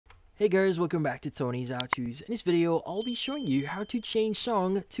Hey guys, welcome back to Tony's How-Tos. In this video, I'll be showing you how to change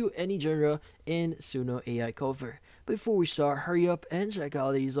song to any genre in Suno AI cover. Before we start, hurry up and check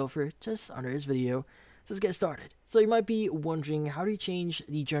out the offer just under this video. So let's get started. So you might be wondering, how do you change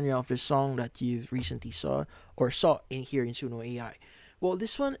the genre of the song that you've recently saw in here in Suno AI? Well,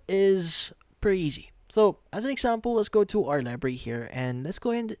 this one is pretty easy. So as an example, let's go to our library here and let's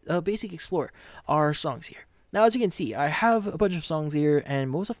go and basic explore our songs here. Now, as you can see, I have a bunch of songs here, and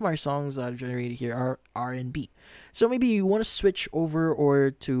most of my songs that I've generated here are R&B. So maybe you want to switch over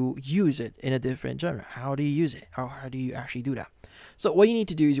or to use it in a different genre. How do you use it? Or how do you actually do that? So what you need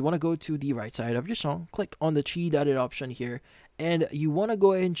to do is you want to go to the right side of your song, click on the three-dotted option here, and you want to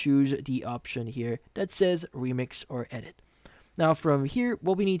go ahead and choose the option here that says Remix or Edit. Now, from here,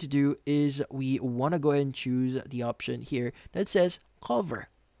 what we need to do is we want to go ahead and choose the option here that says Cover.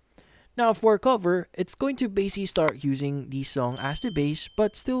 Now for cover, it's going to basically start using the song as the base,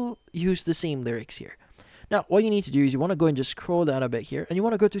 but still use the same lyrics here. Now what you need to do is you want to go and just scroll down a bit here, and you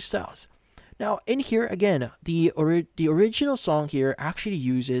want to go to styles. Now in here again, the original song here actually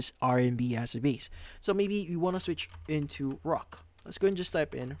uses R&B as a base. So maybe you want to switch into rock. Let's go and just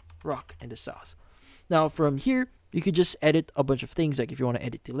type in rock in the styles. Now from here, you could just edit a bunch of things. Like if you want to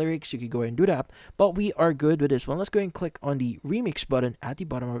edit the lyrics, you could go ahead and do that. But we are good with this one. Let's go ahead and click on the remix button at the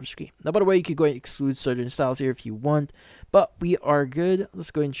bottom of the screen. Now, by the way, you could go and exclude certain styles here if you want. But we are good.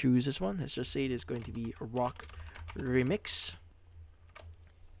 Let's go ahead and choose this one. Let's just say it is going to be a rock remix.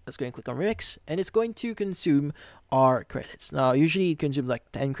 Let's go and click on remix. And it's going to consume our credits. Now, usually it consumes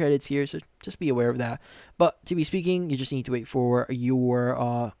like 10 credits here. So just be aware of that. But to be speaking, you just need to wait for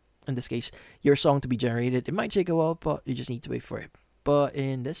your in this case, your song to be generated. It might take a while, but you just need to wait for it. But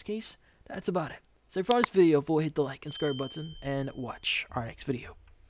in this case, that's about it. So if you found this video, hit the like and subscribe button and watch our next video.